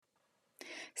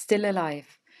Still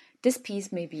alive. This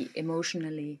piece may be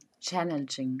emotionally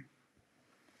challenging.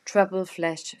 Treble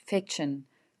flash fiction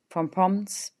from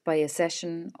prompts by a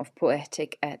session of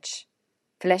poetic edge.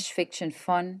 Flash fiction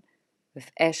fun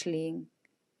with Aisling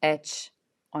Edge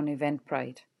on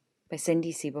Eventbrite by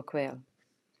Cindy Sieber-Quayle.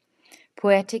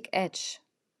 Poetic Edge.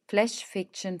 Flash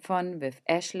fiction fun with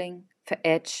Aisling for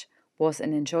Edge was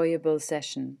an enjoyable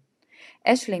session.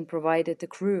 Aisling provided the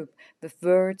group with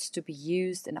words to be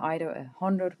used in either a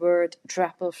 100-word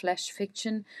triple flash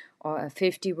fiction or a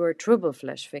 50-word triple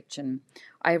flash fiction.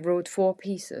 I wrote 4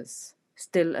 pieces.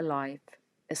 Still Alive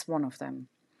is one of them.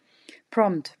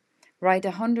 Prompt: write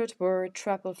a 100-word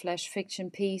triple flash fiction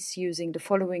piece using the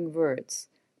following words: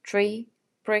 tree,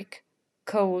 brick,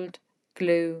 cold,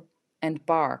 glue, and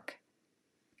bark.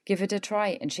 Give it a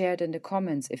try and share it in the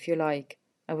comments if you like.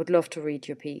 I would love to read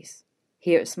your piece.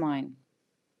 Here is mine.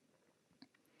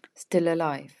 Still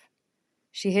alive.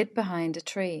 She hid behind a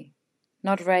tree,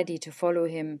 not ready to follow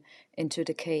him into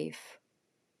the cave.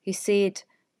 He said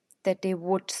that they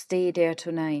would stay there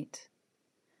tonight.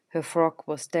 Her frock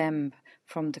was damp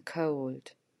from the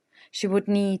cold. She would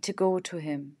need to go to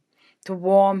him, to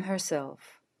warm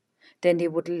herself. Then they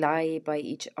would lie by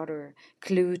each other,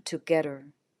 glued together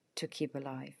to keep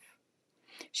alive.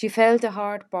 She felt the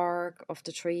hard bark of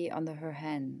the tree under her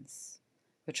hands,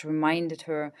 which reminded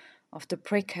her of the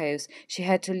brick house she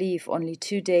had to leave only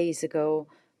 2 days ago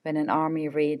when an army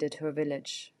raided her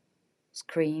village.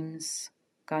 Screams,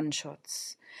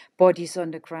 gunshots, bodies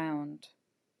on the ground,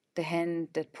 the hand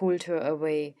that pulled her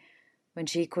away when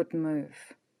she couldn't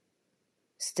move.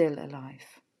 Still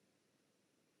alive.